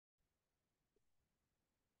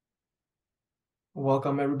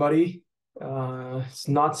Welcome, everybody. It's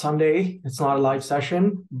not Sunday, it's not a live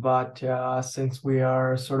session, but since we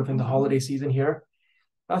are sort of in the holiday season here,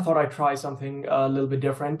 I thought I'd try something a little bit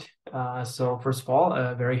different. So first of all,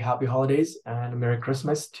 very happy holidays and a Merry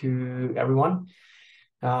Christmas to everyone.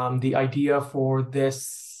 The idea for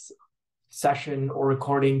this session or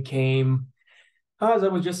recording came as I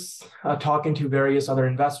was just talking to various other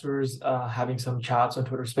investors, having some chats on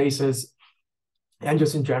Twitter Spaces, and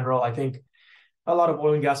just in general, I think a lot of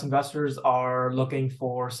oil and gas investors are looking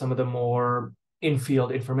for some of the more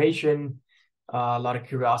in-field information, a lot of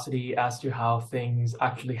curiosity as to how things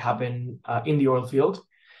actually happen in the oil field.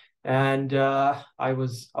 And I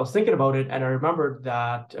was thinking about it, and I remembered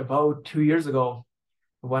that about 2 years ago,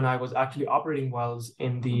 when I was actually operating wells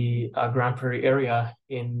in the Grand Prairie area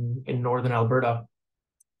in northern Alberta,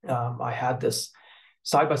 I had this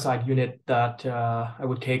side-by-side unit that I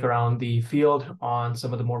would take around the field on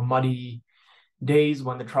some of the more muddy days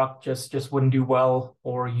when the truck just wouldn't do well,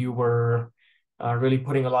 or you were really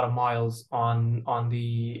putting a lot of miles on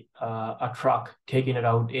the a truck, taking it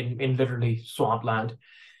out in literally swampland.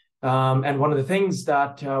 And one of the things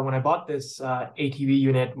that when I bought this ATV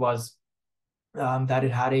unit was that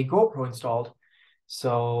it had a GoPro installed.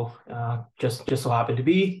 So just so happened to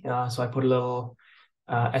be, so I put a little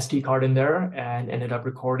SD card in there and ended up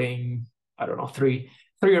recording, I don't know, three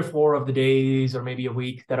or four of the days or maybe a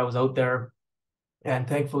week that I was out there. And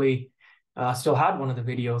thankfully, still had one of the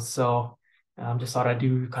videos. So just thought I'd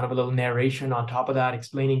do kind of a little narration on top of that,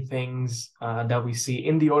 explaining things that we see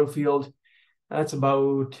in the oil field. That's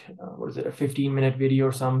about, what is it, a 15-minute video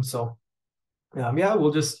or something. So yeah,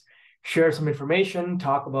 we'll just share some information,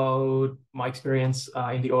 talk about my experience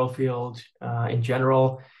in the oil field in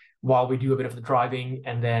general, while we do a bit of the driving.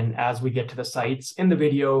 And then as we get to the sites in the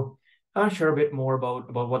video, share a bit more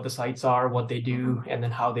about what the sites are, what they do, and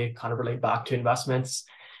then how they kind of relate back to investments.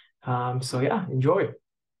 So yeah, enjoy.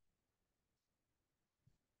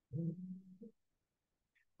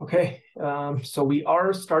 Okay, so we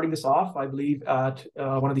are starting this off, I believe, at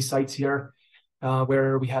one of these sites here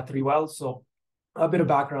where we had 3 wells. So a bit of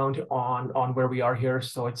background on where we are here.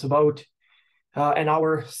 So it's about an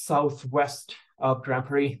hour southwest of Grand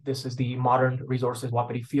Prairie. This is the Modern Resources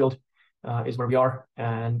Wapiti field. Is where we are,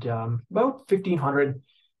 and about 1,500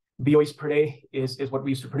 BOEs per day is what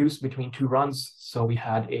we used to produce between 2 runs. So we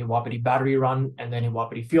had a Wapiti battery run and then a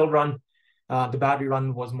Wapiti field run. The battery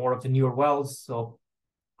run was more of the newer wells. So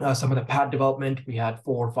some of the pad development, we had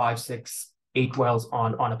 4, 5, 6, 8 wells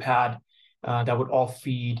on a pad that would all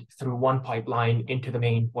feed through one pipeline into the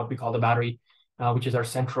main, what we call the battery, which is our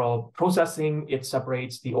central processing. It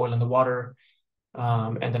separates the oil and the water.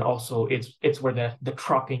 And then also it's where the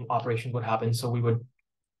trucking operation would happen. So we would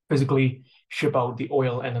physically ship out the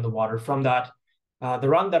oil and then the water from that. The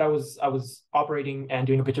run that I was operating and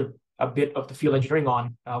doing a bit of the field engineering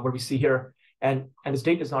on, where we see here, and this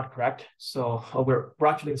date is not correct. So we're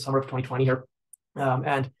actually in the summer of 2020 here.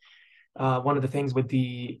 And one of the things with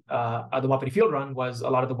the Wapiti field run was a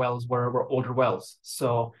lot of the wells were older wells.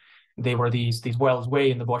 So they were these wells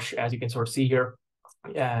way in the bush, as you can sort of see here,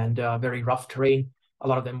 and very rough terrain. A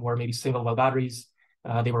lot of them were maybe single well batteries.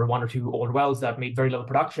 They were 1 or 2 old wells that made very little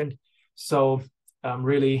production. So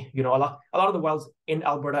really, a lot of the wells in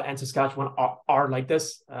Alberta and Saskatchewan are like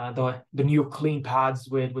this. The new clean pads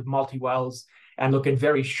with multi wells and looking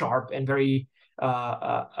very sharp and very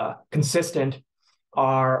consistent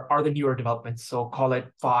are the newer developments. So call it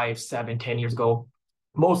 5, 7, 10 years ago.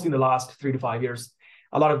 Mostly in the last 3 to 5 years,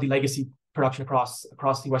 a lot of the legacy production across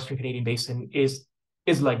the Western Canadian Basin is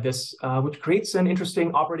like this, which creates an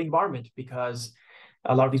interesting operating environment, because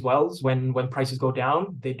a lot of these wells, when prices go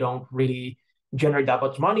down, they don't really generate that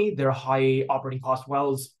much money. They're high operating cost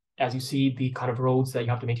wells, as you see the kind of roads that you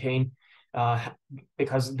have to maintain,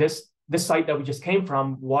 because this site that we just came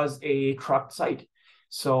from was a trucked site.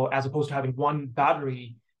 So as opposed to having one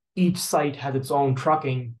battery, each site has its own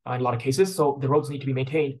trucking in a lot of cases. So the roads need to be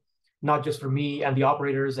maintained, not just for me and the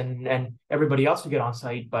operators and everybody else to get on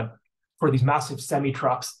site, but for these massive semi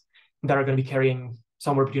trucks that are going to be carrying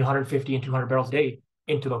somewhere between 150 and 200 barrels a day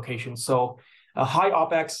into locations. So high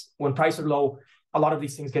OPEX, when prices are low, a lot of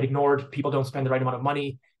these things get ignored. People don't spend the right amount of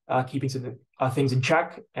money keeping things in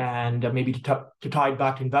check, and maybe to tie it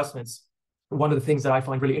back to investments. One of the things that I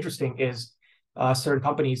find really interesting is certain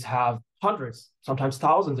companies have hundreds, sometimes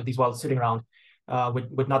thousands of these wells sitting around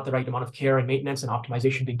with not the right amount of care and maintenance and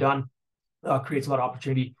optimization being done. Creates a lot of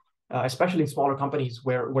opportunity, especially in smaller companies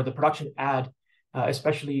where the production add,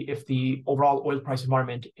 especially if the overall oil price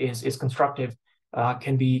environment is constructive,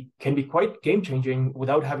 can be quite game changing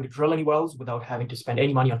without having to drill any wells, without having to spend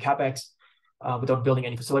any money on capex, without building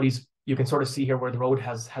any facilities. you can sort of see here where the road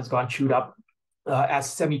has gone chewed up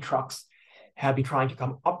as semi-trucks have been trying to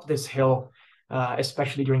come up this hill,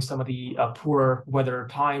 especially during some of the poorer weather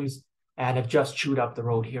times, and have just chewed up the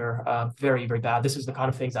road here very, very bad. This is the kind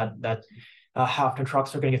of things that half-ton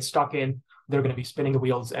trucks are going to get stuck in. They're going to be spinning the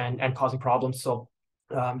wheels and causing problems. So,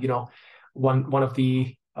 one of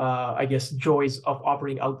the I guess joys of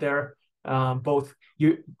operating out there, both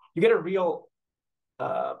you get a real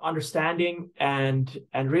understanding and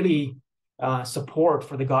really support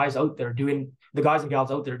for the guys and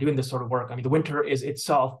gals out there doing this sort of work. I mean, the winter is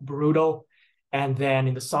itself brutal, and then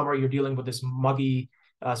in the summer you're dealing with this muggy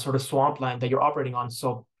sort of swampland that you're operating on.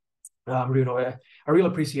 So, a real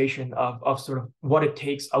appreciation of sort of what it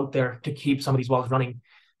takes out there to keep some of these wells running.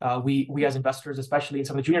 We as investors, especially in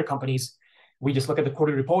some of the junior companies, we just look at the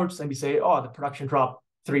quarterly reports and we say, oh, the production dropped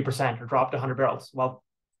 3% or dropped 100 barrels. Well,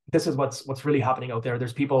 this is what's really happening out there.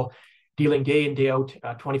 There's people dealing day in, day out,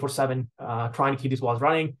 24/7, trying to keep these wells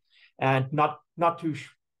running, and not to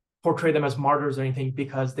portray them as martyrs or anything,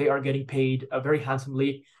 because they are getting paid very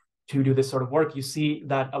handsomely to do this sort of work. You see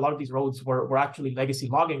that a lot of these roads were actually legacy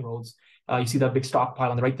logging roads. You see that big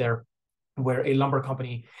stockpile on the right there, where a lumber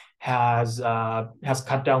company has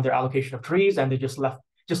cut down their allocation of trees, and they just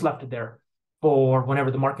left it there for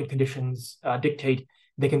whenever the market conditions dictate.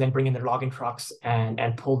 They can then bring in their logging trucks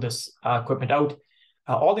and pull this equipment out.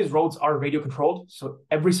 All these roads are radio controlled. So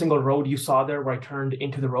every single road you saw there where I turned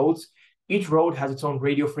into the roads, each road has its own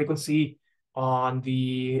radio frequency on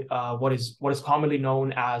the what is commonly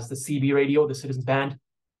known as the CB radio, the Citizens Band.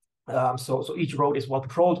 So each road is well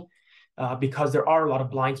controlled because there are a lot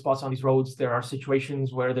of blind spots on these roads. There are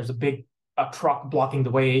situations where there's a truck blocking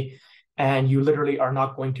the way, and you literally are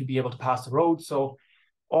not going to be able to pass the road. So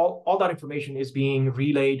all that information is being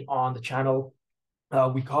relayed on the channel.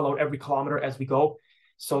 We call out every kilometer as we go,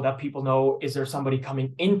 so that people know, is there somebody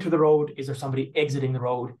coming into the road? Is there somebody exiting the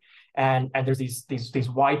road? And there's these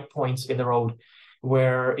wide points in the road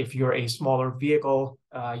where if you're a smaller vehicle,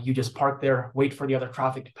 you just park there, wait for the other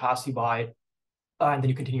traffic to pass you by, and then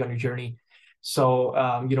you continue on your journey. So,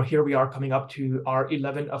 here we are coming up to our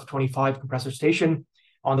 11 of 25 compressor station.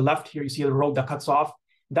 On the left here, you see the road that cuts off.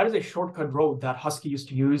 That is a shortcut road that Husky used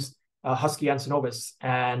to use, Husky and Synovus.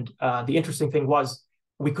 And the interesting thing was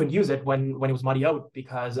we couldn't use it when it was muddy out,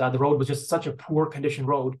 because the road was just such a poor condition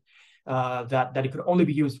road that it could only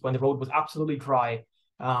be used when the road was absolutely dry.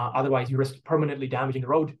 Otherwise, you risk permanently damaging the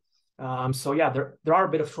road. So yeah, there are a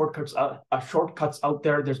bit of shortcuts out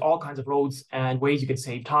there. There's all kinds of roads and ways you can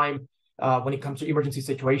save time when it comes to emergency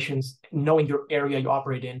situations. Knowing your area you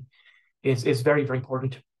operate in is very, very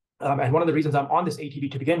important. And one of the reasons I'm on this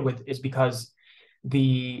ATV to begin with is because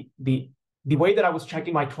the way that I was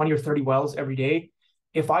checking my 20 or 30 wells every day,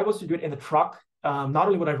 if I was to do it in the truck, not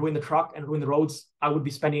only would I ruin the truck and ruin the roads, I would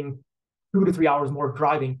be spending 2 to 3 hours more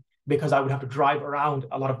driving, because I would have to drive around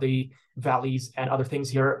a lot of the valleys and other things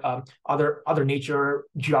here, other nature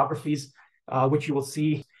geographies, which you will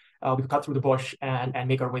see. We've cut through the bush and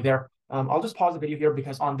make our way there. I'll just pause the video here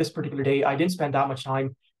because on this particular day, I didn't spend that much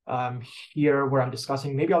time here where I'm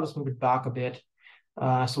discussing. Maybe I'll just move it back a bit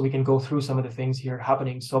so we can go through some of the things here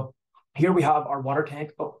happening. So here we have our water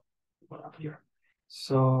tank. Oh, what happened here?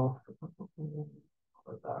 So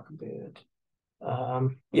back a bit.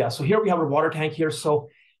 So here we have our water tank here. So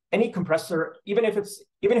any compressor, even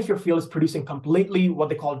if your field is producing completely what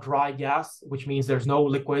they call dry gas, which means there's no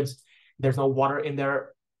liquids, there's no water in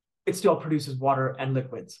there, it still produces water and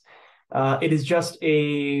liquids. It is just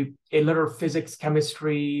a little physics,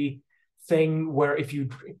 chemistry thing where if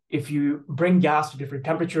you bring gas to different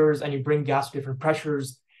temperatures and you bring gas to different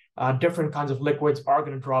pressures, different kinds of liquids are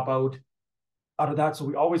going to drop out of that. So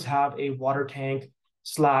we always have a water tank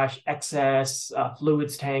 / excess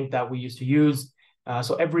fluids tank that we used to use.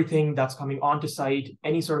 So everything that's coming onto site,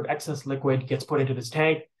 any sort of excess liquid gets put into this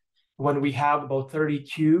tank. When we have about 30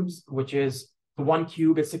 cubes, which is 1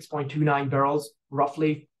 cube is 6.29 barrels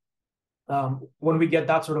roughly. When we get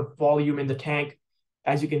that sort of volume in the tank,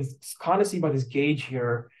 as you can kind of see by this gauge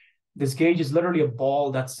here, this gauge is literally a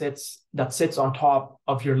ball that sits on top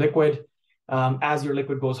of your liquid. As your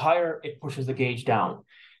liquid goes higher, it pushes the gauge down.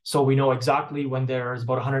 So we know exactly when there's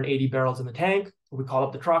about 180 barrels in the tank. We call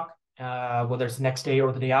up the truck, whether it's the next day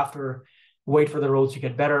or the day after, wait for the roads to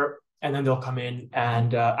get better, and then they'll come in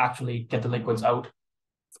and actually get the liquids out.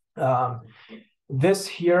 This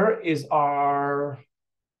here is our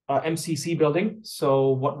MCC building. So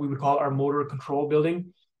what we would call our motor control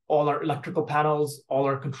building. All our electrical panels, all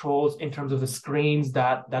our controls in terms of the screens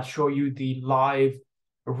that show you the live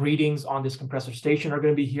readings on this compressor station are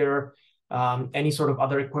going to be here. Any sort of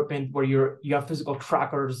other equipment where you have physical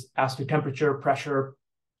trackers as to temperature, pressure,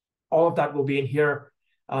 All of that will be in here.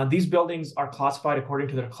 These buildings are classified according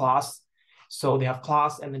to their class. So they have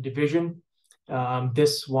class and then division.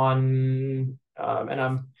 This one,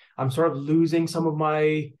 and I'm sort of losing some of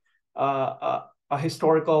my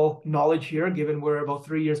historical knowledge here, given we're about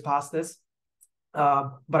 3 years past this.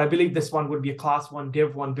 But I believe this one would be a class 1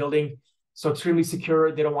 div 1 building. So extremely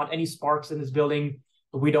secure. They don't want any sparks in this building.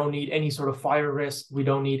 We don't need any sort of fire risk. We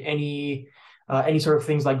don't need any sort of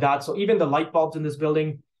things like that. So even the light bulbs in this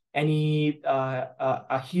building, any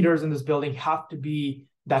heaters in this building have to be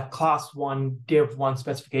that class 1 div 1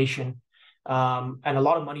 specification. And a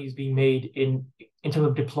lot of money is being made in terms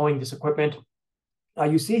of deploying this equipment.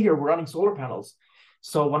 You see here, we're running solar panels.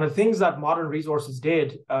 So one of the things that Modern Resources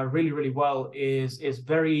did really, really well is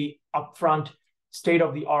very upfront,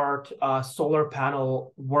 state-of-the-art solar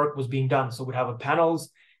panel work was being done. So we'd have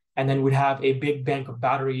panels, and then we'd have a big bank of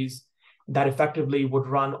batteries that effectively would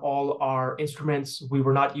run all our instruments. We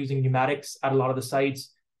were not using pneumatics at a lot of the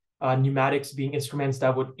sites, pneumatics being instruments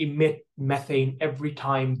that would emit methane every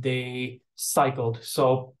time they cycled.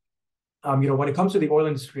 So, when it comes to the oil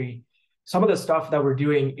industry, some of the stuff that we're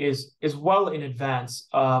doing is well in advance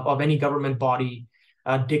of any government body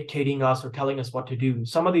dictating us or telling us what to do.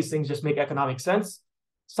 Some of these things just make economic sense.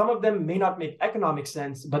 Some of them may not make economic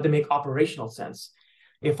sense, but they make operational sense.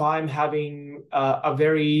 If I'm having a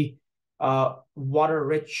very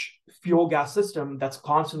water-rich fuel gas system that's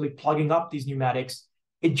constantly plugging up these pneumatics,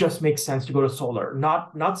 it just makes sense to go to solar.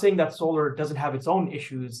 Not saying that solar doesn't have its own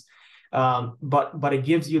issues, but it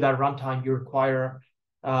gives you that runtime you require,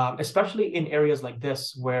 especially in areas like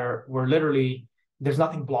this where literally there's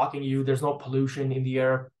nothing blocking you. There's no pollution in the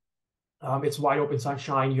air. It's wide open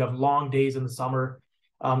sunshine. You have long days in the summer.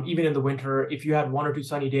 Even in the winter, if you had 1 or 2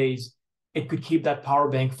 sunny days, it could keep that power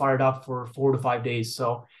bank fired up for 4 to 5 days.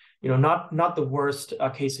 So, not the worst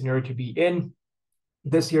case scenario to be in.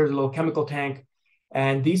 This here is a little chemical tank.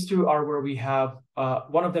 And these two are where we have,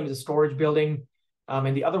 one of them is a storage building,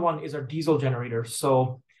 and the other one is our diesel generator.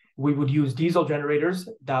 So we would use diesel generators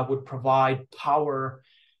that would provide power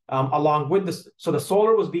along with this. So the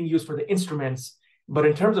solar was being used for the instruments, but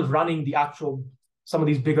in terms of running some of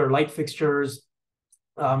these bigger light fixtures,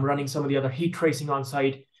 running some of the other heat tracing on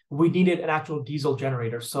site, we needed an actual diesel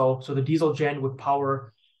generator. So the diesel gen would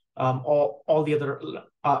power all the other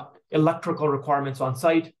electrical requirements on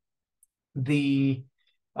site. The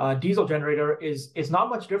diesel generator is not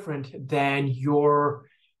much different than your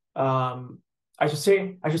I should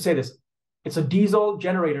say this. It's a diesel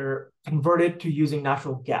generator converted to using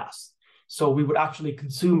natural gas. So we would actually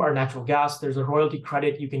consume our natural gas. There's a royalty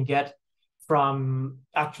credit you can get from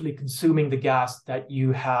actually consuming the gas that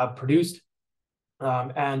you have produced.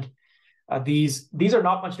 And these are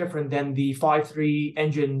not much different than the 5.3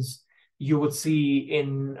 engines you would see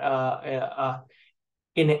in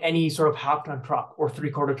any sort of half-ton truck or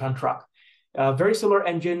 3/4-ton truck. Very similar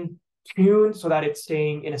engine, tuned so that it's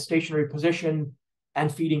staying in a stationary position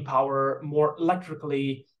and feeding power more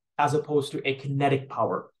electrically as opposed to a kinetic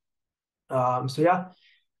power. So yeah,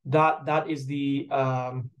 that is the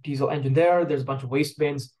diesel engine there. There's a bunch of waste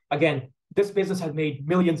bins. Again, this business has made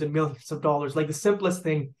millions and millions of dollars. Like the simplest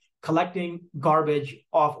thing, collecting garbage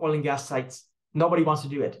off oil and gas sites. Nobody wants to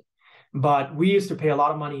do it. But we used to pay a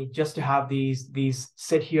lot of money just to have these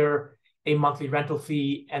sit here, a monthly rental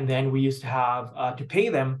fee, and then we used to have to pay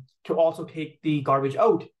them to also take the garbage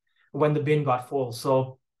out when the bin got full.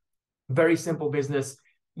 So very simple business.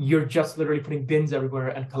 You're just literally putting bins everywhere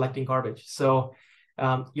and collecting garbage. So,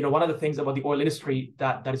 one of the things about the oil industry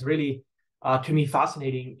that is really, to me,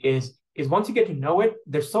 fascinating is once you get to know it,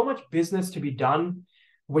 there's so much business to be done,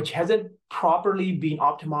 which hasn't properly been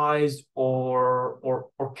optimized or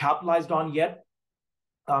capitalized on yet,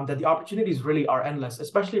 that the opportunities really are endless,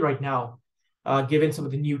 especially right now, given some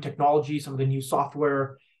of the new technology, some of the new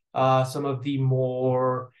software, some of the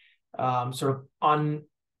more sort of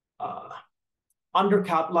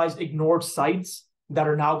undercapitalized, ignored sites that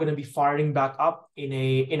are now going to be firing back up in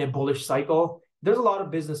a bullish cycle. There's a lot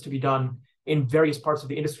of business to be done in various parts of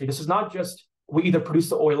the industry. This is not just we either produce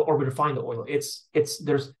the oil or we refine the oil.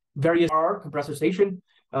 There's various compressor station.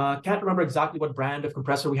 Can't remember exactly what brand of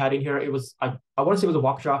compressor we had in here. It was I want to say it was a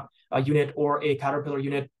Waukesha unit or a Caterpillar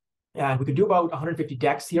unit, and we could do about 150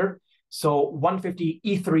 decks here. So 150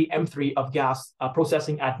 E3 M3 of gas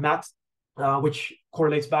processing at max, which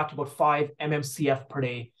correlates back to about 5 MMCF per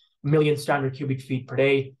day, million standard cubic feet per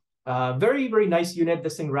day. Very, very nice unit.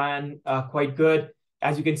 This thing ran quite good.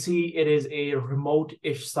 As you can see, it is a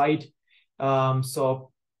remote-ish site.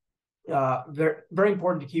 So very, very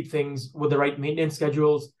important to keep things with the right maintenance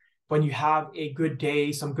schedules. When you have a good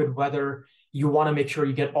day, some good weather, you want to make sure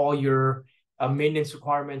you get all your maintenance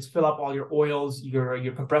requirements, fill up all your oils,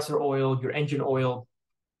 your compressor oil, your engine oil,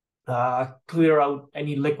 clear out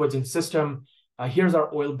any liquids in system. Here's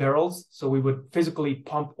our oil barrels. So we would physically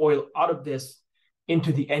pump oil out of this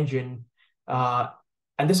into the engine.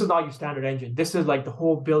 And this is not your standard engine. This is like the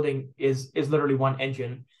whole building is literally one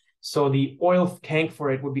engine. So the oil tank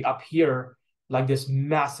for it would be up here, like this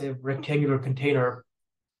massive rectangular container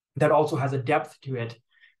that also has a depth to it.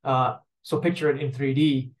 So picture it in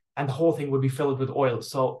 3D, and the whole thing would be filled with oil.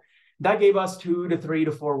 So that gave us 2 to 3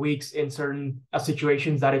 to 4 weeks in certain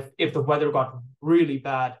situations that if the weather got really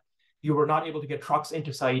bad, you were not able to get trucks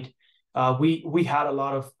into site. We had a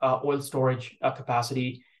lot of oil storage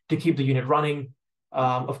capacity to keep the unit running.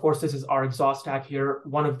 Of course, this is our exhaust stack here,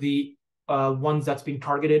 one of the ones that's being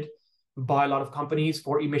targeted by a lot of companies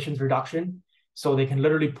for emissions reduction. So they can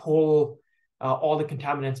literally pull all the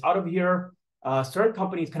contaminants out of here. Certain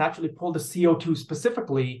companies can actually pull the CO2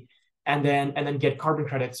 specifically and then get carbon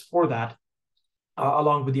credits for that,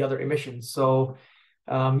 along with the other emissions. So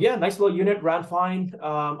yeah, nice little unit, ran fine.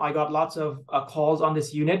 I got lots of calls on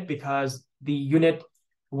this unit because the unit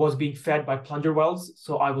was being fed by plunger wells.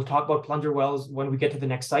 So I will talk about plunger wells when we get to the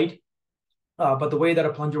next site. But the way that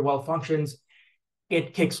a plunger well functions,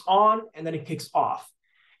 it kicks on and then it kicks off.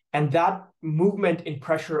 And that movement in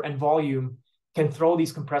pressure and volume can throw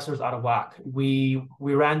these compressors out of whack. We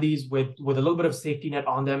ran these with a little bit of safety net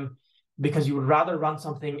on them because you would rather run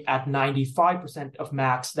something at 95% of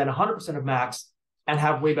max than 100% of max and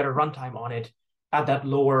have way better runtime on it at that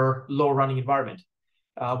lower running environment.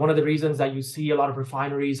 One of the reasons that you see a lot of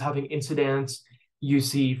refineries having incidents, you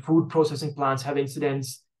see food processing plants have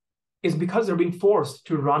incidents, is because they're being forced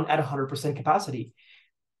to run at 100% capacity.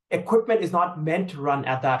 Equipment is not meant to run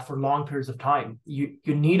at that for long periods of time. You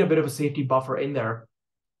need a bit of a safety buffer in there.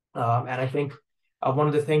 And I think one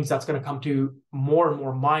of the things that's going to come to more and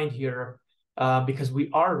more mind here, because we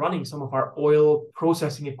are running some of our oil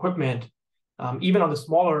processing equipment, even on the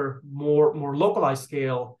smaller, more localized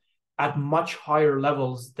scale, at much higher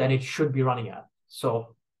levels than it should be running at.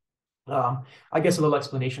 So I guess a little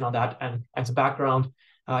explanation on that and some background.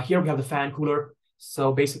 Here we have the fan cooler.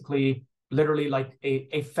 So basically, literally like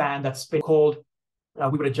a fan that's spin cold.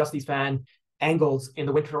 We would adjust these fan angles in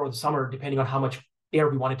the winter or the summer, depending on how much air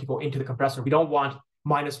we wanted to go into the compressor. We don't want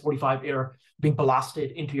minus 45 air being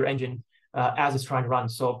blasted into your engine as it's trying to run.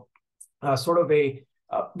 So sort of a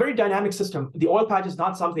very dynamic system. The oil patch is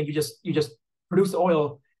not something you just produce the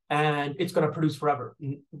oil and it's going to produce forever.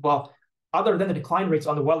 Well, other than the decline rates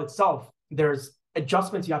on the well itself, there's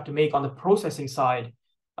adjustments you have to make on the processing side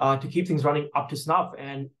to keep things running up to snuff.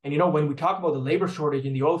 And you know, when we talk about the labor shortage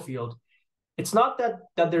in the oil field, it's not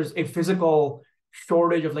that there's a physical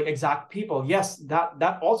shortage of like exact people. Yes,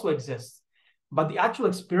 that also exists, but the actual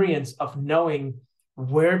experience of knowing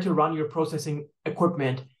where to run your processing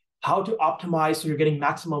equipment, how to optimize so you're getting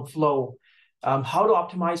maximum flow, how to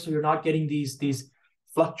optimize so you're not getting these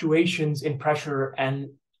fluctuations in pressure and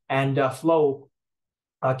flow,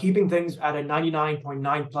 keeping things at a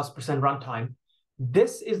 99.9+% runtime.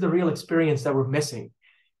 This is the real experience that we're missing.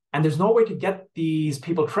 And there's no way to get these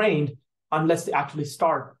people trained unless they actually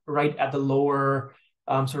start right at the lower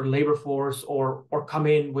sort of labor force or come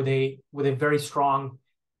in with a very strong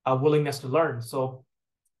willingness to learn. So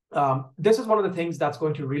this is one of the things that's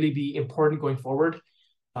going to really be important going forward.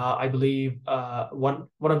 I believe one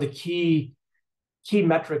of the key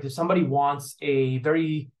metrics, if somebody wants a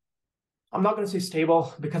very, I'm not going to say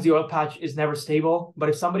stable because the oil patch is never stable, but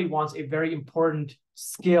if somebody wants a very important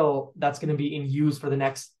skill that's going to be in use for the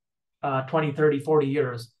next 20, 30, 40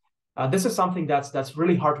 years, this is something that's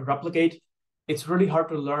really hard to replicate. It's really hard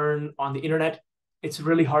to learn on the internet. It's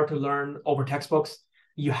really hard to learn over textbooks.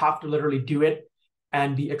 You have to literally do it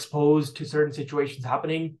and be exposed to certain situations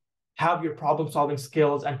happening, have your problem-solving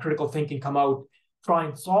skills and critical thinking come out, try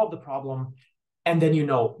and solve the problem, and then you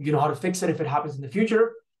know how to fix it if it happens in the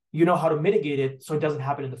future. You know how to mitigate it so it doesn't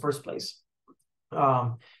happen in the first place.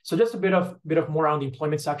 So just a bit of more on the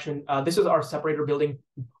employment section. This is our separator building,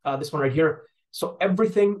 this one right here. So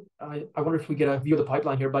everything, I wonder if we get a view of the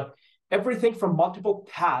pipeline here, but everything from multiple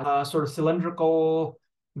paths, sort of cylindrical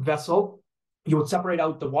vessel, you would separate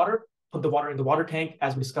out the water, put the water in the water tank,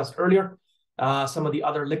 as we discussed earlier. Some of the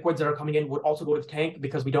other liquids that are coming in would also go to the tank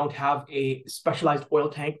because we don't have a specialized oil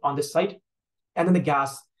tank on this site. And then the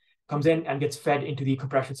gas comes in and gets fed into the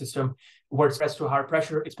compression system where it's pressed to a higher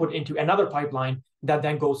pressure. It's put into another pipeline that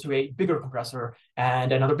then goes to a bigger compressor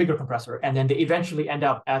and another bigger compressor. And then they eventually end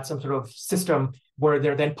up at some sort of system where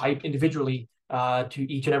they're then piped individually to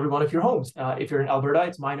each and every one of your homes. If you're in Alberta,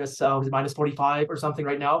 it's minus 45 or something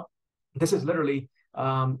right now. This is literally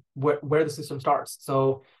where the system starts.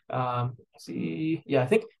 So See, yeah, I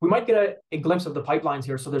think we might get a glimpse of the pipelines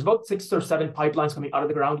here. So there's about 6 or 7 pipelines coming out of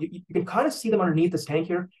the ground. You can kind of see them underneath this tank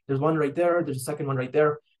here. There's one right there. There's a second one right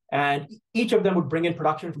there. And each of them would bring in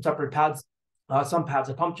production from separate pads. Some pads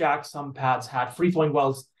had pump jacks. Some pads had free-flowing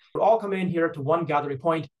wells. It would all come in here to one gathering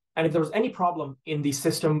point. And if there was any problem in the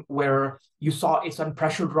system where you saw a sudden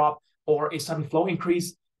pressure drop or a sudden flow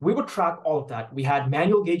increase, we would track all of that. We had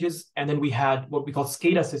manual gauges, and then we had what we call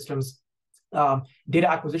SCADA systems, data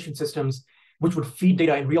acquisition systems, which would feed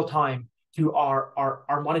data in real time to our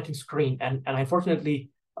monitoring screen. And I unfortunately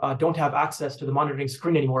don't have access to the monitoring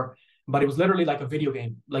screen anymore, but it was literally like a video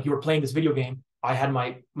game. Like you were playing this video game. I had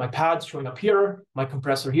my pads showing up here, my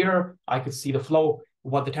compressor here. I could see the flow,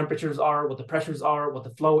 what the temperatures are, what the pressures are, what the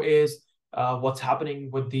flow is, what's happening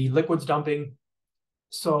with the liquids dumping.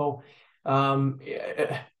 So,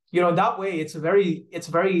 in that way, it's a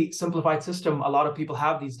very simplified system. A lot of people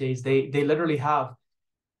have these days. They literally have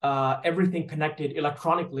everything connected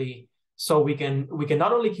electronically, so we can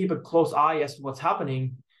not only keep a close eye as to what's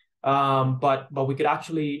happening, but we could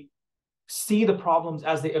actually see the problems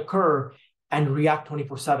as they occur and react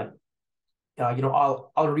 24/7.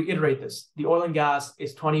 I'll reiterate this: the oil and gas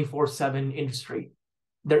is 24/7 industry.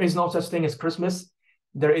 There is no such thing as Christmas.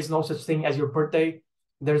 There is no such thing as your birthday.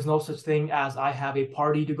 There's no such thing as I have a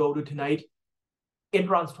party to go to tonight. It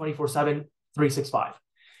runs 24/7, 365.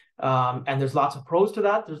 And there's lots of pros to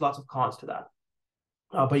that. There's lots of cons to that.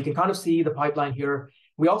 But you can kind of see the pipeline here.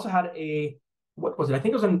 We also had what was it? I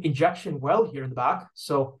think it was an injection well here in the back.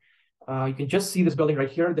 So you can just see this building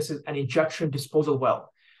right here. This is an injection disposal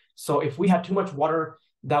well. So if we had too much water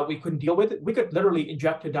that we couldn't deal with, we could literally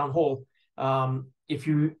inject it downhole. If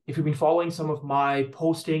you've been following some of my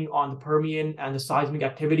posting on the Permian and the seismic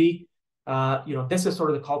activity, this is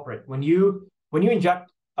sort of the culprit. When you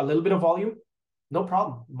inject a little bit of volume, no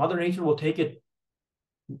problem. Mother Nature will take it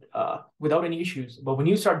without any issues. But when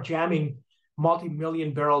you start jamming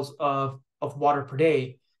multi-million barrels of water per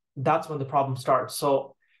day, that's when the problem starts.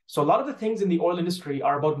 So a lot of the things in the oil industry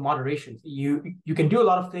are about moderation. You can do a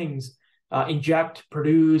lot of things, inject,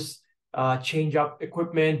 produce, change up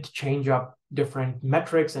equipment, change up different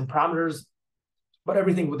metrics and parameters, but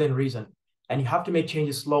everything within reason. And you have to make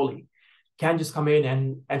changes slowly. You can't just come in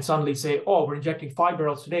and suddenly say, oh, we're injecting 5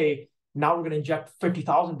 barrels today. Now we're going to inject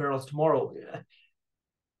 50,000 barrels tomorrow.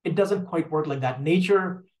 It doesn't quite work like that.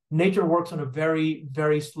 Nature works on a very,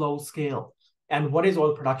 very slow scale. And what is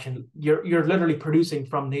oil production? You're literally producing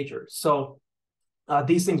from nature. So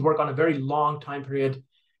these things work on a very long time period.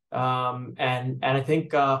 And I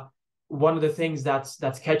think one of the things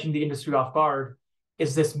that's catching the industry off guard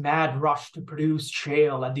is this mad rush to produce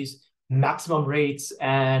shale at these maximum rates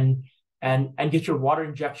and get your water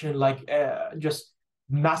injection, just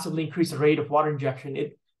massively increase the rate of water injection.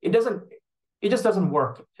 It just doesn't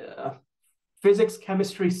work. Physics,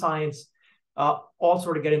 chemistry, science, all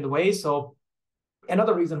sort of get in the way. So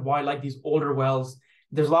another reason why I like these older wells,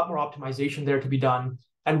 there's a lot more optimization there to be done.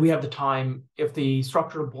 And we have the time. If the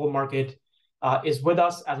structural bull market is with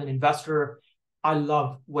us as an investor, I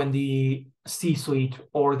love when the C-suite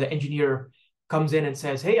or the engineer comes in and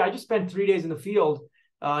says, hey, I just spent 3 days in the field,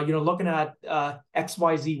 looking at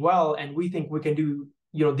XYZ well, and we think we can do,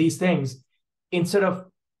 these things, instead of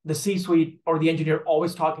the C-suite or the engineer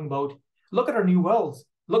always talking about, look at our new wells,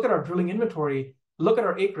 look at our drilling inventory, look at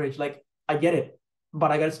our acreage. Like, I get it,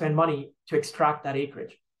 but I got to spend money to extract that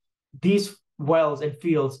acreage. These wells and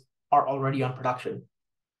fields are already on production.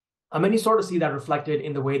 And you sort of see that reflected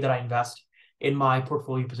in the way that I invest in my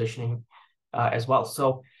portfolio positioning as well.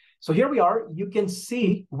 So here we are. You can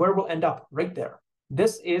see where we'll end up right there.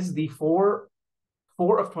 This is the 4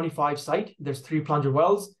 of 25 site. There's 3 plunger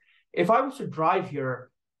wells. If I was to drive here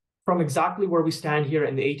from exactly where we stand here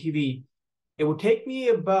in the ATV, it would take me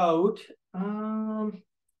about,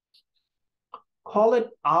 call it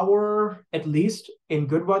hour at least in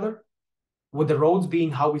good weather, with the roads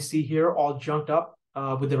being how we see here, all junked up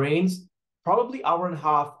with the rains, probably hour and a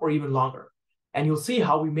half or even longer. And you'll see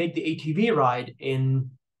how we make the ATV ride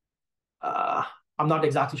in, I'm not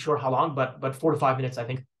exactly sure how long, but 4 to 5 minutes, I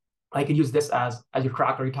think. I can use this as your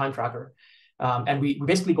tracker, your time tracker. And we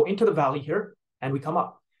basically go into the valley here and we come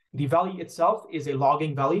up. The valley itself is a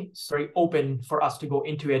logging valley. It's very open for us to go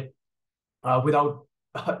into it without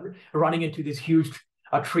running into these huge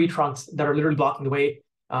tree trunks that are literally blocking the way.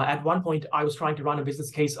 At one point, I was trying to run a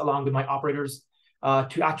business case along with my operators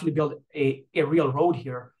to actually build a real road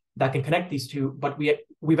here that can connect these two. But we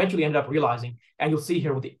eventually ended up realizing, and you'll see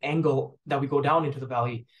here with the angle that we go down into the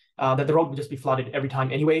valley, that the road would just be flooded every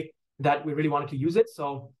time anyway, that we really wanted to use it.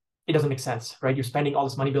 So it doesn't make sense, right? You're spending all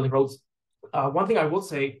this money building roads. One thing I will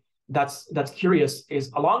say, that's curious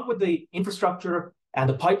is, along with the infrastructure and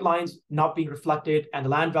the pipelines not being reflected and the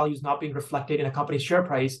land values not being reflected in a company's share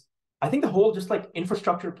price, I think the whole just like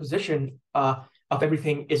infrastructure position of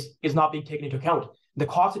everything is not being taken into account. The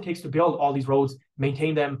cost it takes to build all these roads,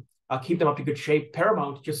 maintain them, keep them up to good shape.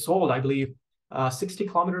 Paramount just sold, I believe, 60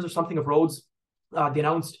 kilometers or something of roads. They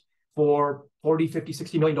announced for 40, 50,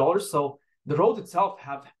 $60 million. So the roads itself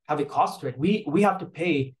have a cost to it. We have to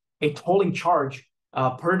pay a tolling charge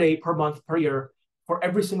per day, per month, per year for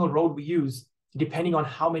every single road we use, depending on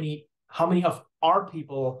how many of our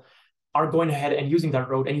people are going ahead and using that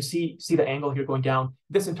road. And you see the angle here going down.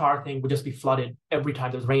 This entire thing would just be flooded every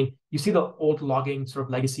time there's rain. You see the old logging sort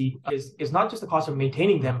of legacy is not just the cost of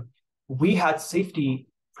maintaining them. We had safety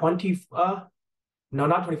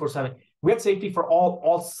not 24/7. We had safety for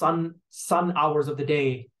all sun hours of the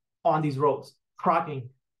day on these roads, tracking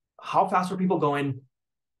how fast are people going,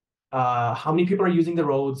 how many people are using the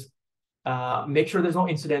roads, make sure there's no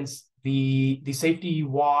incidents. The safety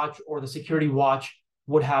watch or the security watch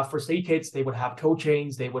would have first aid kits, they would have tow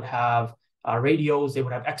chains, they would have radios, they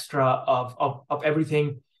would have extra of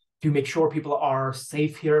everything to make sure people are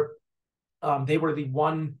safe here. They were the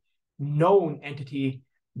one known entity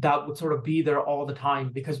that would sort of be there all the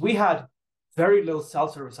time, because we had very little cell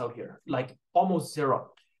service out here, like almost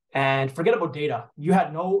zero. And forget about data. You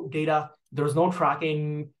had no data. There was no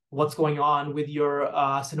tracking what's going on with your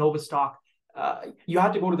Sonova stock. You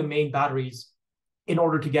had to go to the main batteries in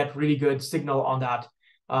order to get really good signal on that.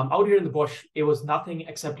 Out here in the bush, it was nothing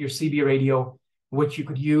except your CB radio, which you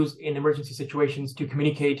could use in emergency situations to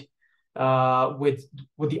communicate with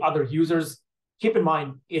the other users. Keep in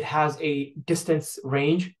mind, it has a distance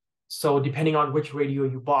range. So depending on which radio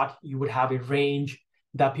you bought, you would have a range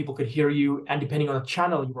that people could hear you. And depending on the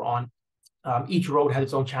channel you were on, each road had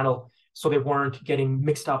its own channel, so they weren't getting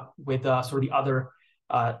mixed up with sort of the other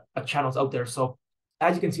channels out there. So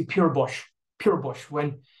as you can see, pure bush.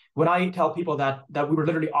 When I tell people that we were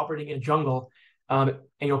literally operating in a jungle, and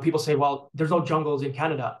people say, well, there's no jungles in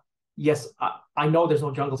Canada. Yes, I know there's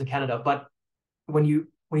no jungles in Canada, but when you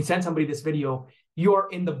send somebody this video, you are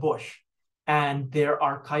in the bush, and there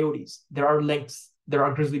are coyotes, there are lynx, there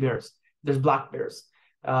are grizzly bears, there's black bears,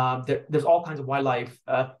 there's all kinds of wildlife,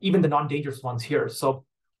 even the non-dangerous ones here. So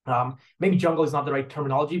maybe jungle is not the right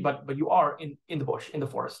terminology, but you are in the bush, in the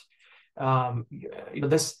forest.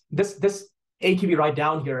 This ATV ride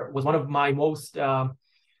down here was one of my most,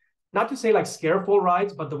 not to say like scareful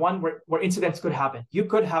rides, but the one where incidents could happen. You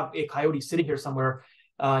could have a coyote sitting here somewhere,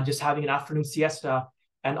 just having an afternoon siesta,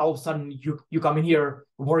 and all of a sudden you come in here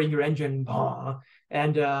worrying your engine,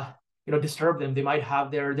 and disturb them. They might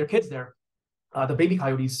have their kids there, the baby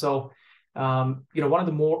coyotes. So one of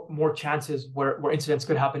the more chances where incidents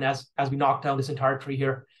could happen as we knock down this entire tree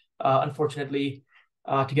here. Unfortunately,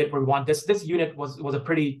 to get where we want, this unit was a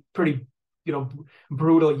pretty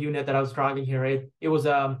brutal unit that I was driving here. It was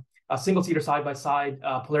a single seater side by side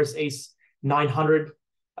Polaris Ace 900,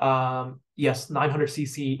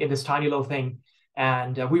 900cc in this tiny little thing.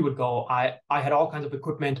 And we would go. I had all kinds of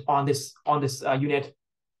equipment on this unit.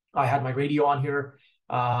 I had my radio on here.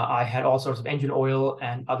 I had all sorts of engine oil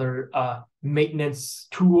and other maintenance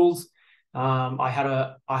tools. I had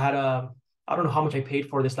a I don't know how much I paid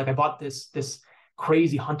for this. Like, I bought this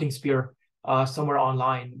crazy hunting spear somewhere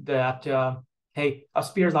online that hey, a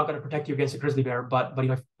spear is not going to protect you against a grizzly bear, but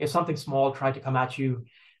if something small tried to come at you,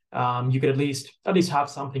 you could at least have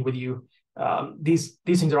something with you. These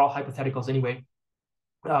things are all hypotheticals anyway.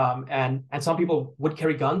 And some people would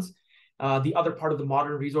carry guns. The other part of the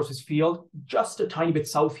modern resources field, just a tiny bit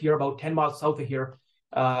south here, about 10 miles south of here,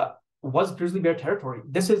 was grizzly bear territory.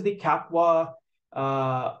 This is the Kakwa,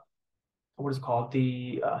 what is it called?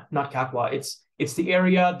 Not Kakwa, it's the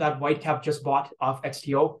area that Whitecap just bought off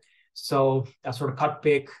XTO. So a sort of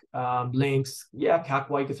Cutpick, Lynx,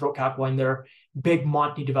 Kakwa, you could throw Kakwa in there. Big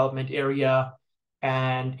Montney development area.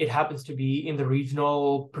 And it happens to be in the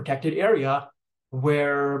regional protected area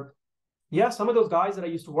where, some of those guys that I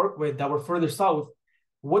used to work with that were further south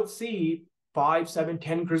would see 5, 7,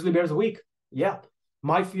 10 grizzly bears a week. Yeah.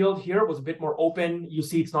 My field here was a bit more open. You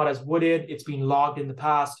see, it's not as wooded. It's been logged in the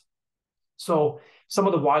past. So some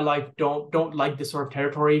of the wildlife don't like this sort of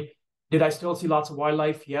territory. Did I still see lots of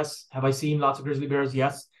wildlife? Yes. Have I seen lots of grizzly bears?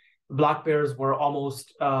 Yes. Black bears were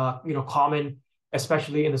almost, common,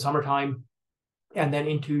 especially in the summertime and then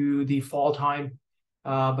into the fall time.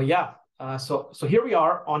 So here we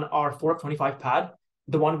are on our 425 pad,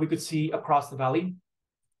 the one we could see across the valley.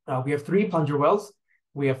 We have 3 plunger wells,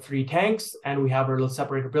 we have 3 tanks, and we have our little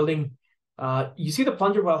separator building. You see the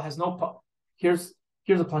plunger well has no, here's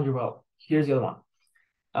a plunger well, here's the other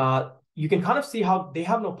one. you can kind of see how they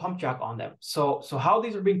have no pump jack on them. So how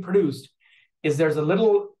these are being produced is there's a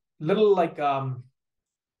little like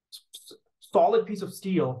solid piece of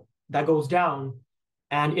steel that goes down,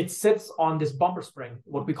 and it sits on this bumper spring,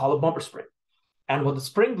 what we call a bumper spring. And what the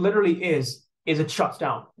spring literally is it shuts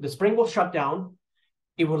down. The spring will shut down.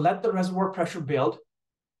 It will let the reservoir pressure build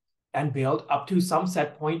and build up to some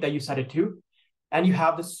set point that you set it to. And you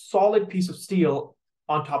have this solid piece of steel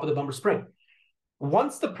on top of the bumper spring.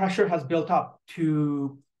 Once the pressure has built up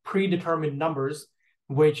to predetermined numbers,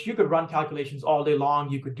 which you could run calculations all day long,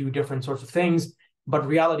 you could do different sorts of things, but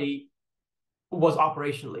reality was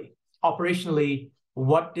operationally,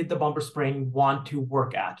 what did the bumper spring want to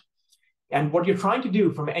work at? And what you're trying to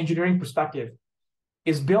do from an engineering perspective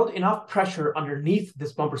is build enough pressure underneath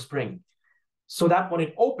this bumper spring so that when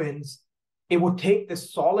it opens, it would take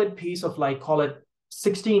this solid piece of, like, call it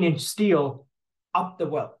 16-inch steel up the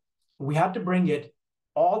well. We had to bring it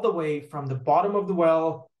all the way from the bottom of the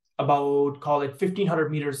well, about, call it 1,500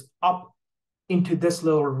 meters up into this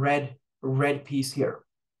little red piece here.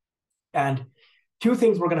 And two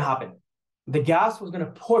things were going to happen. The gas was going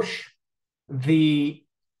to push the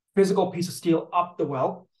physical piece of steel up the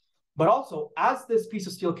well, but also as this piece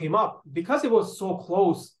of steel came up, because it was so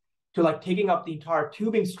close to like taking up the entire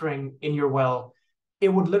tubing string in your well, it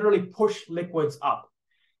would literally push liquids up.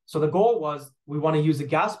 So the goal was, we want to use the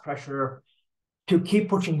gas pressure to keep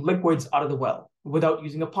pushing liquids out of the well without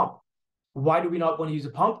using a pump. Why do we not want to use a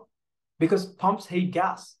pump? Because pumps hate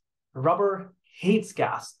gas. Rubber hates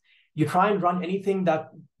gas. You try and run anything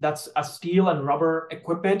that's a steel and rubber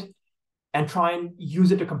equipment and try and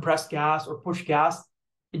use it to compress gas or push gas,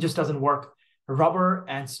 it just doesn't work. Rubber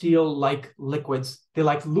and steel like liquids. They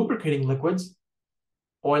like lubricating liquids.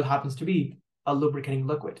 Oil happens to be a lubricating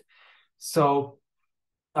liquid. So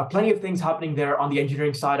plenty of things happening there on the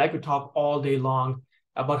engineering side. I could talk all day long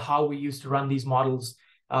about how we used to run these models,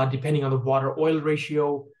 depending on the water-oil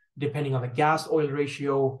ratio, depending on the gas-oil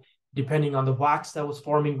ratio, depending on the wax that was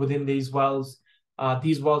forming within these wells.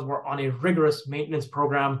 These wells were on a rigorous maintenance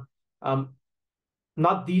program.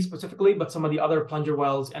 Not these specifically, but some of the other plunger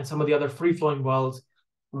wells and some of the other free-flowing wells,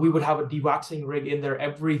 we would have a dewaxing rig in there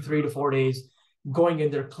every 3 to 4 days, going in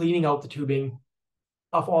there, cleaning out the tubing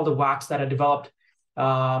of all the wax that had developed.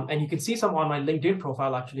 And you can see some on my LinkedIn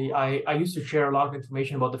profile, actually. I used to share a lot of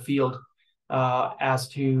information about the field as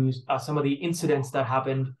to some of the incidents that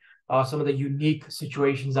happened, some of the unique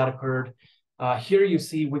situations that occurred. Here you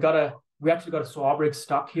see we actually got a swab rig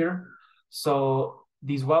stuck here. So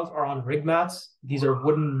these wells are on rig mats. These are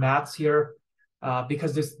wooden mats here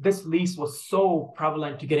because this lease was so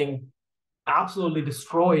prevalent to getting absolutely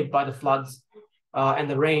destroyed by the floods and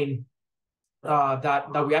the rain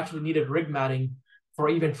that we actually needed rig matting for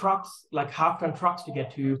even trucks, like half-ton trucks, to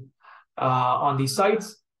get to on these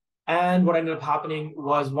sites. And what ended up happening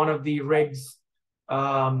was one of the rigs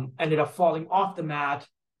ended up falling off the mat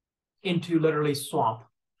into literally swamp.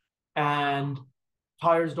 And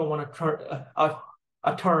tires don't want to turn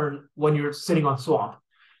a turn when you're sitting on swamp.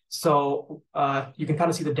 So you can kind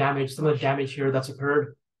of see the damage, some of the damage here that's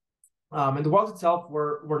occurred. And the wells itself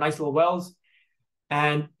were nice little wells.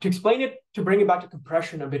 And to explain it, to bring it back to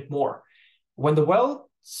compression a bit more, when the well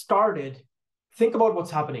started, think about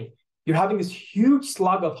what's happening. You're having this huge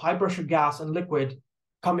slug of high pressure gas and liquid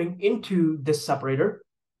coming into this separator,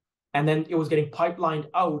 and then it was getting pipelined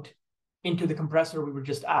out into the compressor we were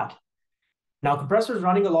just at. Now, compressor is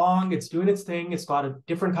running along, it's doing its thing, it's got a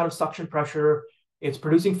different kind of suction pressure, it's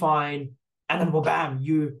producing fine, and then, well, bam,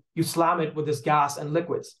 you slam it with this gas and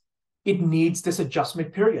liquids. It needs this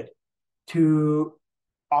adjustment period to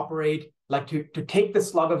operate, like to take the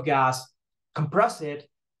slug of gas, compress it,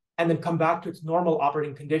 and then come back to its normal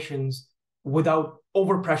operating conditions without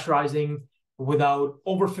overpressurizing, without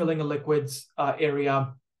overfilling a liquids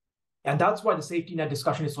area. And that's why the safety net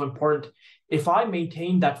discussion is so important. If I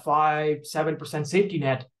maintain that 5-7% safety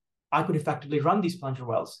net, I could effectively run these plunger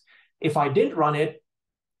wells. If I didn't run it,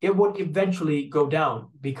 it would eventually go down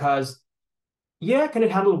because, yeah, can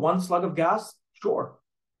it handle one slug of gas? Sure.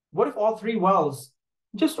 What if all 3 wells,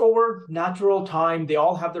 just over natural time, they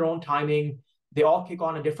all have their own timing, they all kick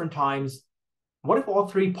on at different times. What if all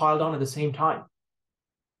 3 piled on at the same time?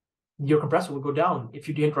 Your compressor would go down if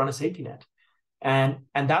you didn't run a safety net. And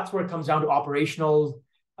that's where it comes down to operational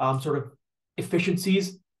sort of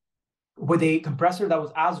efficiencies. With a compressor that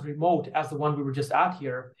was as remote as the one we were just at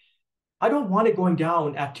here, I don't want it going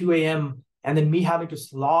down at 2 a.m. and then me having to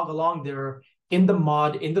slog along there in the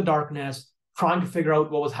mud, in the darkness, trying to figure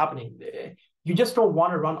out what was happening. You just don't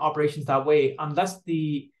want to run operations that way unless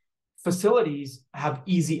the facilities have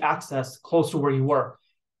easy access close to where you were.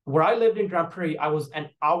 Where I lived in Grand Prairie, I was an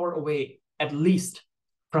hour away at least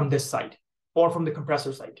from this site or from the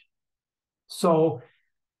compressor site. So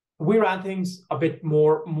we ran things a bit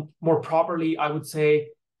more properly, I would say.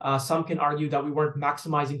 Some can argue that we weren't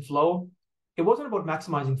maximizing flow. It wasn't about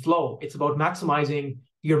maximizing flow. It's about maximizing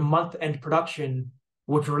your month-end production,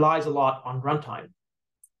 which relies a lot on runtime.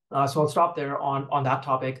 So I'll stop there on that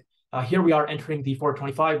topic. Here we are entering the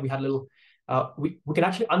 425. We had a little, we can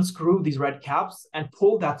actually unscrew these red caps and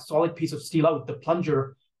pull that solid piece of steel out, the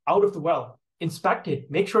plunger, out of the well, inspect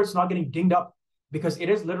it, make sure it's not getting dinged up, because it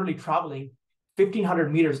is literally traveling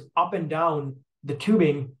 1,500 meters up and down the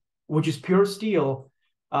tubing, which is pure steel.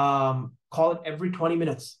 Call it every 20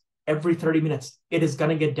 minutes, every 30 minutes, it is going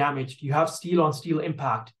to get damaged. You have steel on steel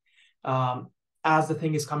impact as the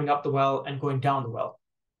thing is coming up the well and going down the well.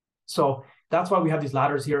 So that's why we have these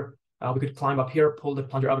ladders here. We could climb up here, pull the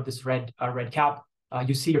plunger out of this red cap.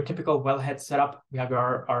 You see your typical wellhead setup. We have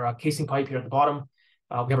our casing pipe here at the bottom.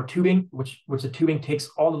 We have our tubing, which the tubing takes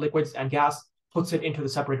all the liquids and gas, puts it into the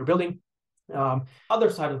separator building. Other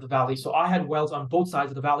side of the valley. So I had wells on both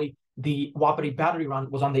sides of the valley. The Wapiti battery run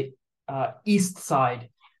was on the east side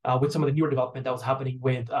with some of the newer development that was happening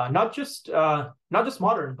with not just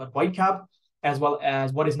modern, but Whitecap, as well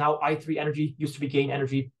as what is now i3 Energy, used to be Gain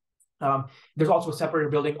Energy. There's also a separator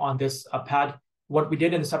building on this pad. What we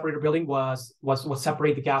did in the separator building was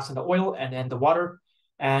separate the gas and the oil and then the water.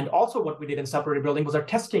 And also what we did in the separator building was our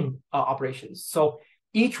testing operations. So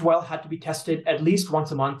each well had to be tested at least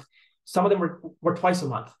once a month. Some of them were twice a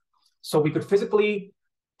month. So we could physically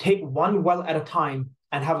take one well at a time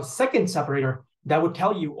and have a second separator that would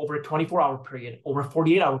tell you over a 24-hour period, over a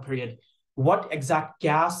 48-hour period, what exact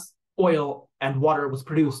gas, oil, and water was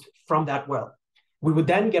produced from that well. We would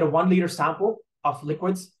then get a 1 liter sample of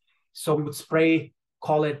liquids. So we would spray,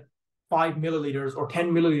 call it 5 milliliters or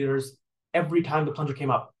 10 milliliters every time the plunger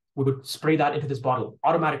came up. We would spray that into this bottle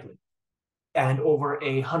automatically. And over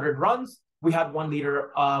 100 runs, we had 1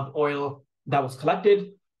 liter of oil that was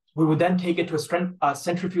collected. We would then take it to a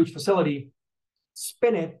centrifuge facility,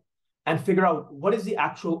 spin it, and figure out what is the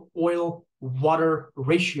actual oil-water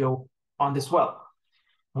ratio on this well.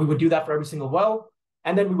 We would do that for every single well,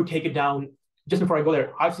 and then we would take it down. Just before I go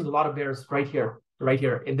there, I've seen a lot of bears right here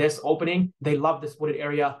in this opening. They love this wooded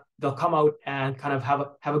area. They'll come out and kind of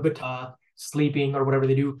have a good sleeping or whatever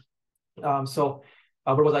they do. Where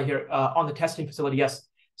was I here? On the testing facility, yes.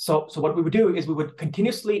 So what we would do is we would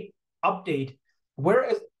continuously update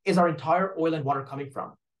where is our entire oil and water coming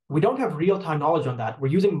from. We don't have real-time knowledge on that. We're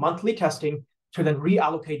using monthly testing to then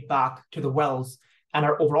reallocate back to the wells and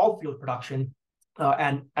our overall field production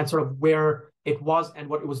and sort of where it was and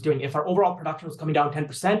what it was doing. If our overall production was coming down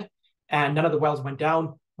 10% and none of the wells went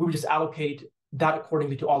down, we would just allocate that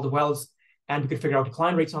accordingly to all the wells, and we could figure out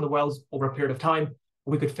decline rates on the wells over a period of time.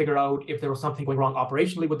 We could figure out if there was something going wrong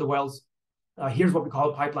operationally with the wells. Here's what we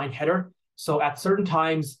call a pipeline header. So at certain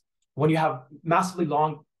times, when you have massively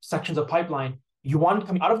long sections of pipeline, you want it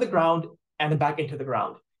coming out of the ground and then back into the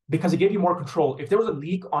ground, because it gives you more control. If there was a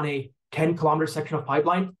leak on a 10-kilometer section of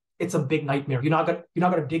pipeline, it's a big nightmare. You're not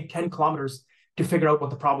gonna dig 10 kilometers to figure out what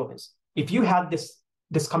the problem is. If you had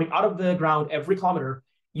this coming out of the ground every kilometer,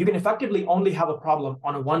 you can effectively only have a problem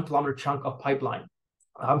on a 1 kilometer chunk of pipeline.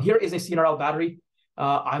 Here is a CNRL battery.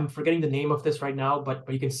 I'm forgetting the name of this right now,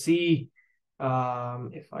 but you can see,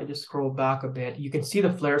 if I just scroll back a bit, you can see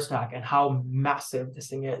the flare stack and how massive this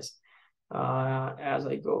thing is. As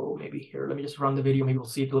I go maybe here, let me just run the video, maybe we'll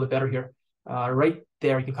see it a little bit better here. Right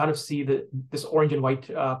there, you can kind of see this orange and white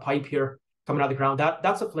pipe here coming out of the ground.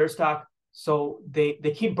 That's a flare stack. So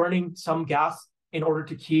they keep burning some gas in order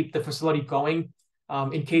to keep the facility going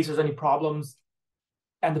in case there's any problems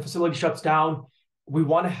and the facility shuts down. We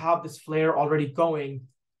want to have this flare already going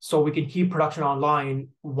so we can keep production online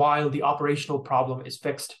while the operational problem is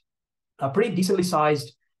fixed. A pretty decently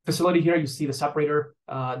sized facility here. You see the separator,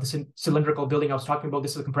 the cylindrical building I was talking about.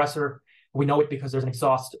 This is a compressor. We know it because there's an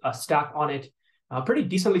exhaust stack on it. A pretty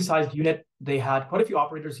decently sized unit. They had quite a few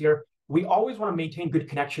operators here. We always want to maintain good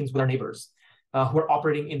connections with our neighbors who are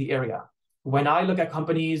operating in the area. When I look at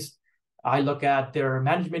companies, I look at their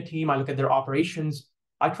management team, I look at their operations,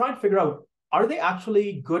 I try and figure out, are they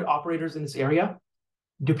actually good operators in this area?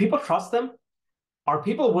 Do people trust them? Are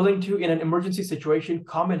people willing to, in an emergency situation,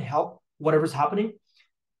 come and help whatever's happening?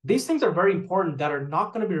 These things are very important that are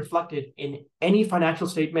not going to be reflected in any financial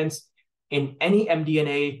statements, in any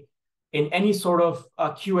MD&A, in any sort of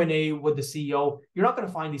Q&A with the CEO. You're not going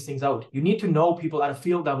to find these things out. You need to know people at a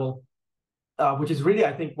field level, which is really,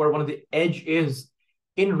 I think, where one of the edge is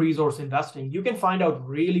in resource investing. You can find out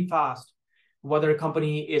really fast whether a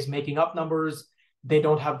company is making up numbers, they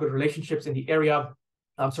don't have good relationships in the area.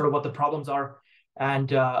 sort of what the problems are,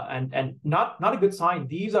 and not a good sign.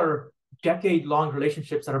 These are decade-long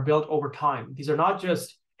relationships that are built over time. These are not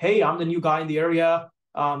just, hey, I'm the new guy in the area.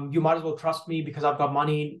 You might as well trust me because I've got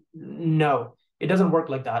money. No, it doesn't work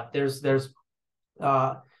like that. There's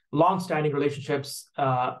long-standing relationships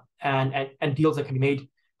and deals that can be made.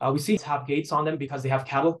 We see have gates on them because they have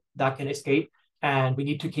cattle that can escape, and we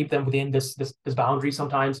need to keep them within this boundary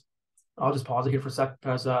sometimes. I'll just pause it here for a sec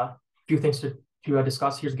because a few things to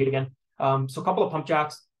discuss. Here's the gate again. So a couple of pump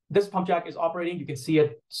jacks. This pump jack is operating. You can see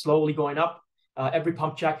it slowly going up. Every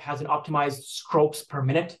pump jack has an optimized strokes per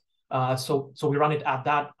minute. So we run it at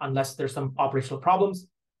that unless there's some operational problems.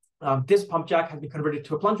 This pump jack has been converted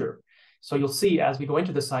to a plunger. So you'll see as we go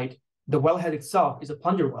into the site, the wellhead itself is a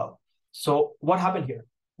plunger well. So what happened here?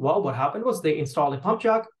 Well, what happened was they installed a pump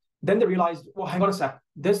jack. Then they realized, well, hang on a sec.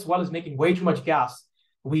 This well is making way too much gas.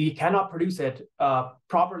 We cannot produce it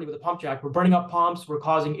properly with a pump jack. We're burning up pumps. We're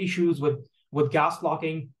causing issues with gas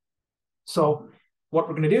locking. So what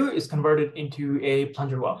we're going to do is convert it into a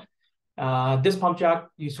plunger well. This pump jack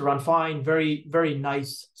used to run fine, very, very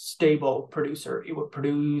nice, stable producer. It would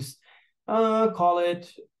produce, call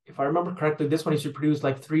it, if I remember correctly, this one used to produce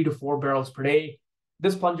like 3 to 4 barrels per day.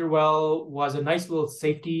 This plunger well was a nice little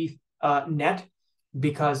safety net,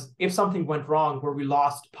 because if something went wrong where we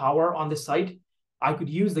lost power on the site, I could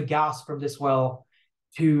use the gas from this well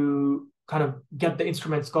to kind of get the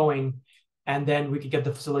instruments going, and then we could get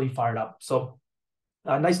the facility fired up. So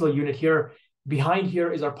a nice little unit here. Behind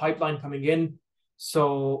here is our pipeline coming in.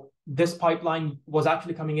 So this pipeline was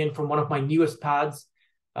actually coming in from one of my newest pads.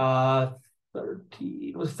 It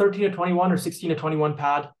was 13 to 21 or 16 to 21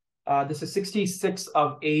 pad. This is 66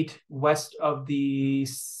 of 8 west of the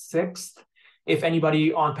 6th. If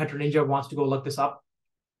anybody on Petro Ninja wants to go look this up.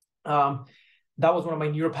 That was one of my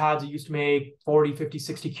newer pads. It used to make 40, 50,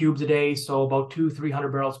 60 cubes a day. So about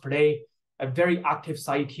 200-300 barrels per day. A very active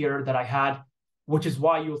site here that I had, which is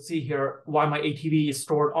why you'll see here why my ATV is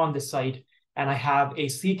stored on this site. And I have a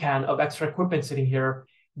C can of extra equipment sitting here,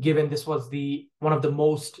 given this was one of the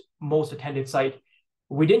most attended site.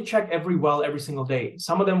 We didn't check every well every single day.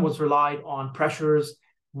 Some of them was relied on pressures,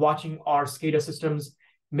 watching our SCADA systems,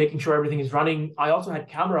 making sure everything is running. I also had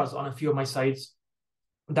cameras on a few of my sites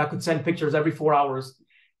that could send pictures every 4 hours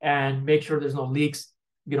and make sure there's no leaks.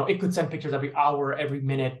 You know, it could send pictures every hour, every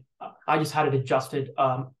minute. I just had it adjusted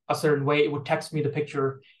a certain way. It would text me the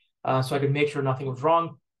picture so I could make sure nothing was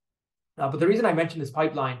wrong. But the reason I mentioned this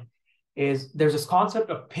pipeline is there's this concept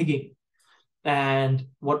of pigging. And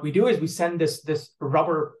what we do is we send this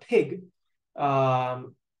rubber pig, not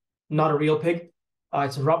a real pig.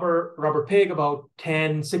 It's a rubber pig about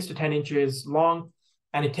 6 to 10 inches long,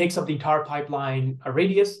 and it takes up the entire pipeline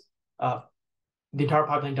radius, the entire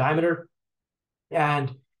pipeline diameter,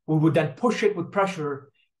 and we would then push it with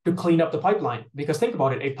pressure to clean up the pipeline. Because think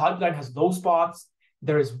about it, a pipeline has low spots,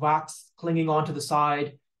 there is wax clinging onto the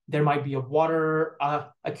side, there might be a water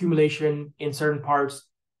accumulation in certain parts.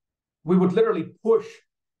 We would literally push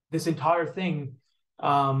this entire thing,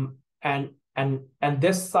 and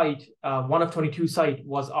this site, 1 of 22 site,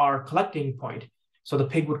 was our collecting point. So the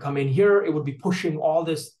pig would come in here, it would be pushing all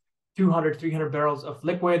this 200, 300 barrels of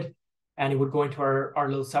liquid, and it would go into our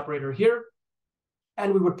little separator here,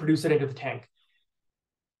 and we would produce it into the tank.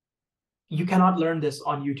 You cannot learn this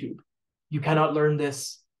on YouTube. You cannot learn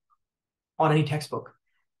this on any textbook.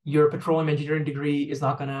 Your petroleum engineering degree is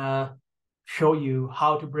not gonna show you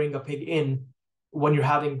how to bring a pig in when you're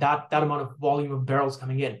having that amount of volume of barrels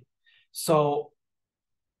coming in. So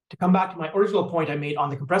to come back to my original point I made on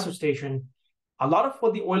the compressor station, a lot of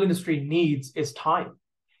what the oil industry needs is time.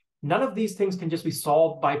 None of these things can just be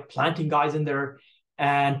solved by planting guys in there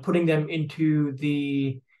and putting them into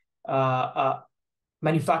the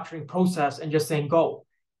manufacturing process and just saying go.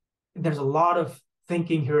 There's a lot of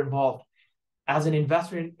thinking here involved. As an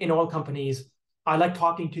investor in oil companies, I like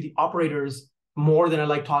talking to the operators more than I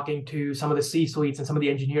like talking to some of the C-suites and some of the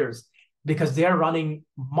engineers, because they're running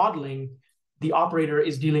modeling. The operator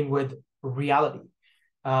is dealing with reality,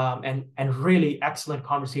 and really excellent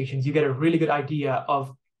conversations. You get a really good idea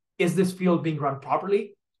of, is this field being run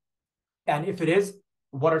properly? And if it is,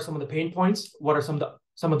 what are some of the pain points? What are some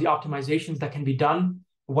of the optimizations that can be done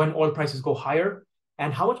when oil prices go higher?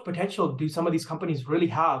 And how much potential do some of these companies really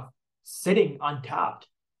have sitting untapped?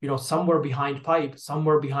 You know, somewhere behind pipe,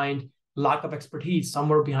 somewhere behind lack of expertise,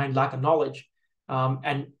 somewhere behind lack of knowledge,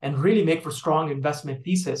 and really make for strong investment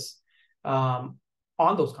thesis on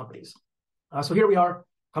those companies. So here we are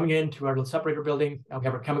coming into our little separator building. We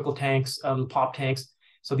have our chemical tanks, little pop tanks.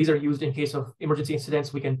 So these are used in case of emergency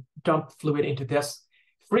incidents. We can dump fluid into this.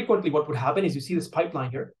 Frequently, what would happen is you see this pipeline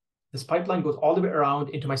here. this pipeline goes all the way around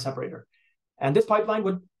into my separator. And this pipeline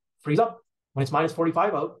would freeze up. When it's minus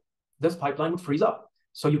 45 out, this pipeline would freeze up.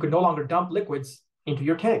 So you could no longer dump liquids into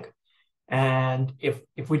your tank. And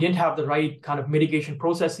if we didn't have the right kind of mitigation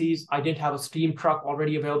processes, I didn't have a steam truck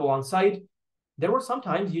already available on site, there were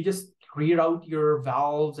sometimes you just reroute your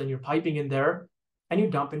valves and your piping in there and you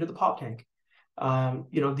dump into the pop tank.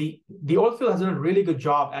 The oil field has done a really good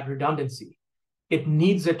job at redundancy. It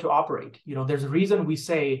needs it to operate. There's a reason we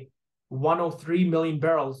say 103 million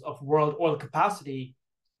barrels of world oil capacity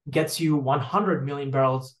gets you 100 million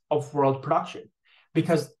barrels of world production,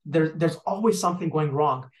 because there's always something going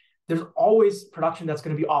wrong. There's always production that's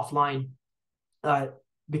going to be offline,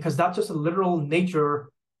 because that's just a literal nature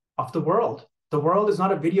of the world. The world is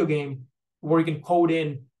not a video game where you can code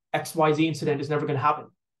in XYZ incident is never going to happen.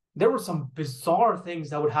 There were some bizarre things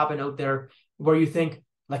that would happen out there where you think,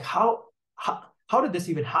 like, how did this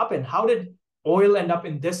even happen? How did oil end up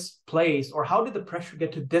in this place? Or how did the pressure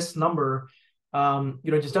get to this number?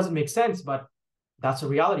 It just doesn't make sense, but that's a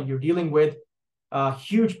reality. You're dealing with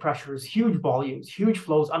huge pressures, huge volumes, huge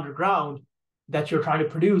flows underground that you're trying to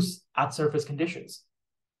produce at surface conditions.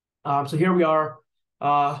 So here we are,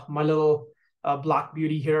 my little black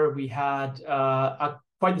beauty here. We had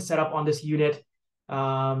quite the setup on this unit.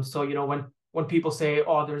 So when people say,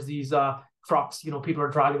 oh, there's these trucks, people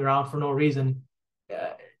are driving around for no reason.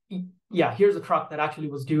 Yeah, here's a truck that actually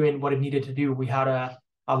was doing what it needed to do. We had a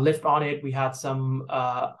lift on it. We had some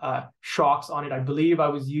shocks on it. I believe I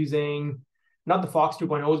was using not the Fox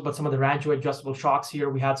 2.0s, but some of the Rancho adjustable shocks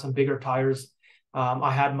here. We had some bigger tires.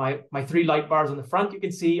 I had my 3 light bars on the front. You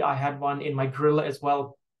can see I had one in my grill as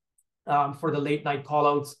well, for the late night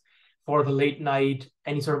callouts, for the late night,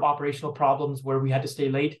 any sort of operational problems where we had to stay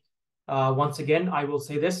late. Once again, I will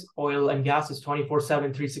say this: oil and gas is 24/7,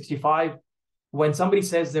 365. When somebody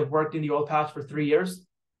says they've worked in the oil patch for 3 years,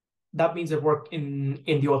 that means they've worked in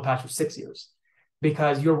the oil patch for 6 years,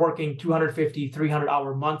 because you're working 250,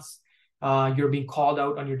 300-hour months. You're being called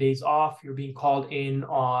out on your days off. You're being called in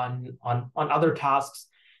on other tasks.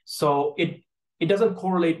 So it doesn't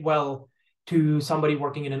correlate well to somebody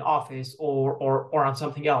working in an office or on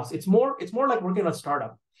something else. It's more like working on a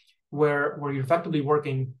startup where you're effectively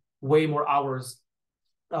working way more hours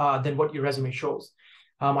than what your resume shows.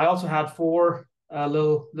 I also had 4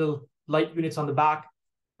 little light units on the back,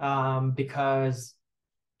 because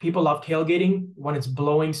people love tailgating when it's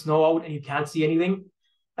blowing snow out and you can't see anything.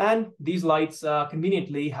 And these lights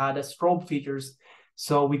conveniently had a strobe features,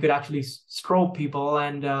 so we could actually strobe people.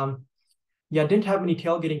 And didn't have any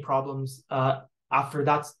tailgating problems after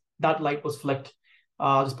that light was flicked.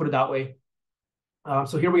 I'll just put it that way.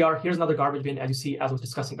 So here we are. Here's another garbage bin, as you see, as I was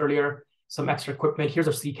discussing earlier. Some extra equipment. Here's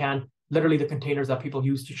our sea can, literally the containers that people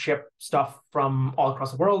use to ship stuff from all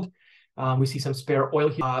across the world. We see some spare oil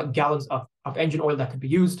here, gallons of engine oil that could be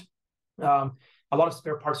used. A lot of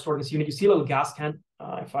spare parts stored in this unit. You see a little gas can.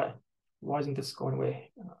 Why isn't this going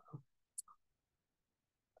away?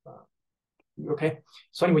 Okay.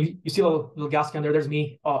 So anyway, you see a little gas can there. There's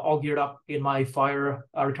me all geared up in my fire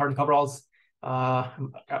retardant coveralls.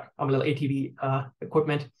 I'm a little ATV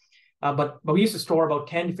equipment. But we used to store about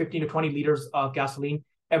 10 to 15 to 20 liters of gasoline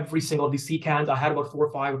every single of these sea cans. I had about 4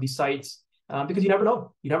 or 5 of these sites, because you never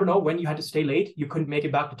know. You never know when you had to stay late. You couldn't make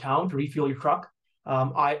it back to town to refuel your truck.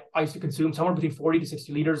 I used to consume somewhere between 40 to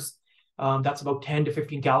 60 liters. That's about 10 to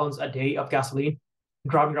 15 gallons a day of gasoline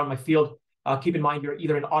driving around my field. Keep in mind, you're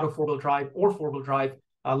either in auto 4-wheel drive or 4-wheel drive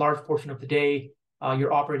a large portion of the day.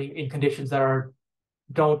 You're operating in conditions that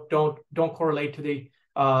don't correlate to the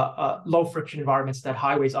low friction environments that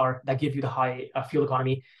highways are, that give you the high fuel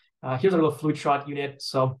economy. Here's a little fluid shot unit.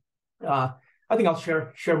 So I think I'll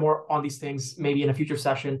share more on these things maybe in a future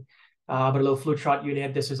session. But a little fluid shot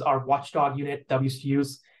unit. This is our watchdog unit that we used to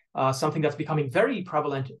use. Something that's becoming very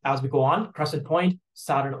prevalent as we go on. Crescent Point,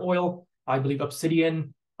 Saturn Oil, I believe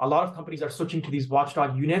Obsidian. A lot of companies are switching to these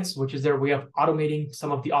watchdog units, which is their way of automating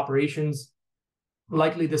some of the operations.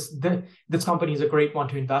 Likely this company is a great one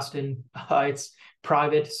to invest in. It's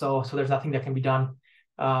private, so there's nothing that can be done.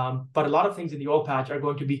 But a lot of things in the oil patch are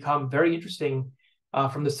going to become very interesting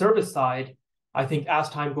from the service side. I think as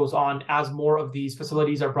time goes on, as more of these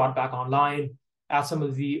facilities are brought back online, as some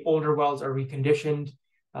of the older wells are reconditioned,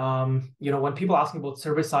 when people ask me about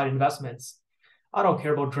service side investments, I don't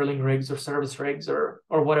care about drilling rigs or service rigs or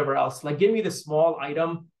whatever else. Like, give me the small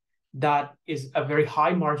item that is a very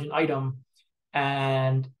high margin item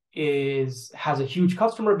and has a huge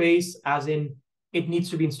customer base, as in it needs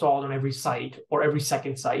to be installed on every site or every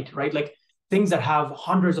second site, right? Like things that have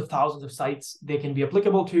hundreds of thousands of sites they can be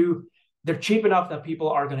applicable to. They're cheap enough that people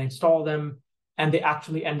are going to install them, and they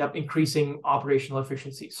actually end up increasing operational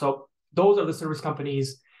efficiency. So those are the service companies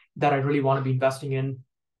that I really want to be investing in.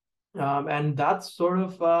 And that sort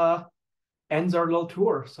of ends our little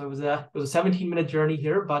tour. So it was a 17-minute journey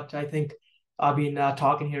here, but I think I've been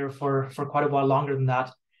talking here for quite a while longer than that.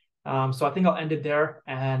 So I think I'll end it there,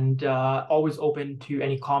 and always open to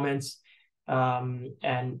any comments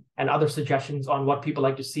and other suggestions on what people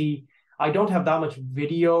like to see. I don't have that much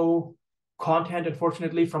video content,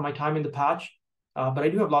 unfortunately, from my time in the patch, but I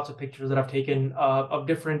do have lots of pictures that I've taken of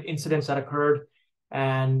different incidents that occurred.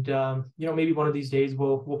 And maybe one of these days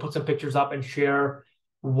we'll put some pictures up and share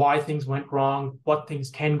why things went wrong, what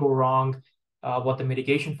things can go wrong, what the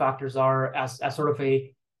mitigation factors are, as sort of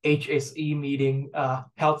a HSE meeting,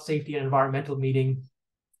 health, safety, and environmental meeting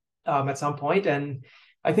at some point. And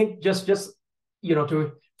I think just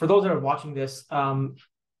for those that are watching this,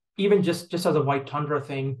 even just as a white tundra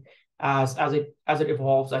thing, as it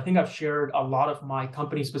evolves, I think I've shared a lot of my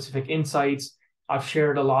company specific insights. I've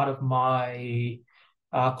shared a lot of my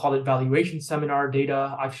call it valuation seminar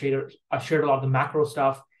data. I've shared a lot of the macro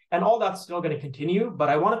stuff, and all that's still going to continue. But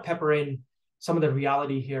I want to pepper in some of the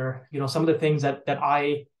reality here. Some of the things that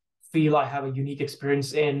I feel I have a unique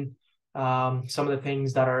experience in. Some of the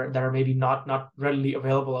things that are maybe not readily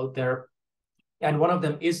available out there. And one of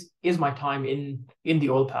them is my time in the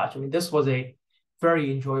oil patch. I mean, this was a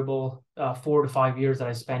very enjoyable 4 to 5 years that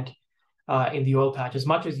I spent in the oil patch. As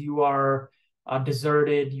much as you are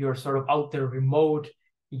deserted, you're sort of out there remote,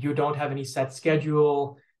 you don't have any set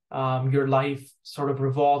schedule, your life sort of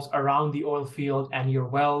revolves around the oil field and your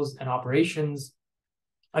wells and operations.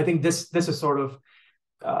 I think this is sort of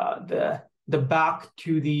the back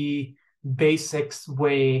to the basics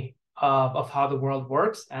way of how the world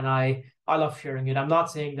works, and I love sharing it. I'm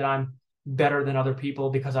not saying that I'm better than other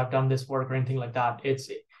people because I've done this work or anything like that. It's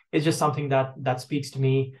just something that speaks to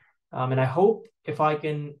me, and I hope if I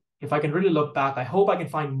can really look back, I hope I can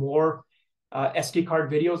find more SD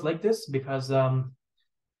card videos like this, because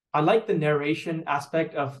I like the narration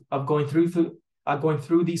aspect of going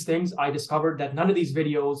through these things. I discovered that none of these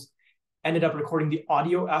videos ended up recording the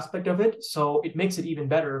audio aspect of it, so it makes it even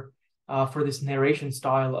better for this narration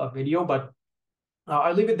style of video. But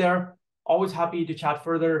I leave it there. Always happy to chat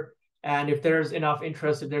further, and if there's enough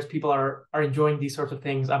interest, if there's people are enjoying these sorts of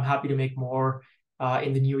things, I'm happy to make more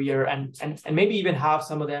in the new year, and maybe even have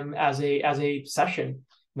some of them as a session.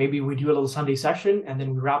 Maybe we do a little Sunday session, and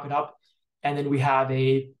then we wrap it up, and then we have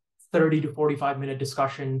a 30 to 45-minute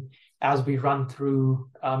discussion as we run through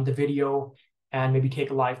the video, and maybe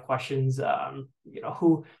take live questions.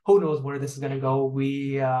 Who knows where this is going to go?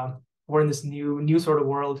 We're in this new sort of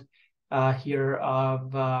world here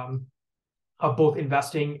of both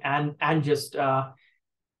investing and just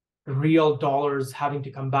real dollars having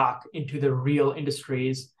to come back into the real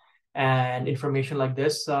industries, and information like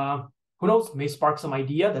this, who knows, may spark some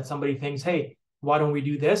idea that somebody thinks, hey, why don't we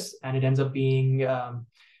do this? And it ends up being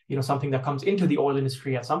something that comes into the oil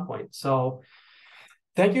industry at some point. So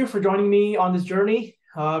thank you for joining me on this journey.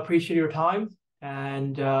 Appreciate your time,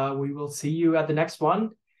 and we will see you at the next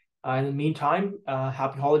one. In the meantime,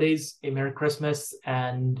 happy holidays, a Merry Christmas,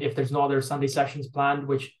 and if there's no other Sunday sessions planned,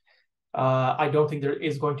 which I don't think there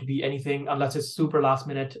is going to be anything unless it's super last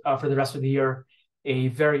minute for the rest of the year, a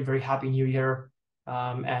very, very happy new year.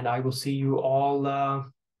 And I will see you all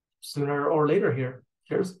sooner or later here.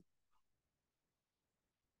 Cheers.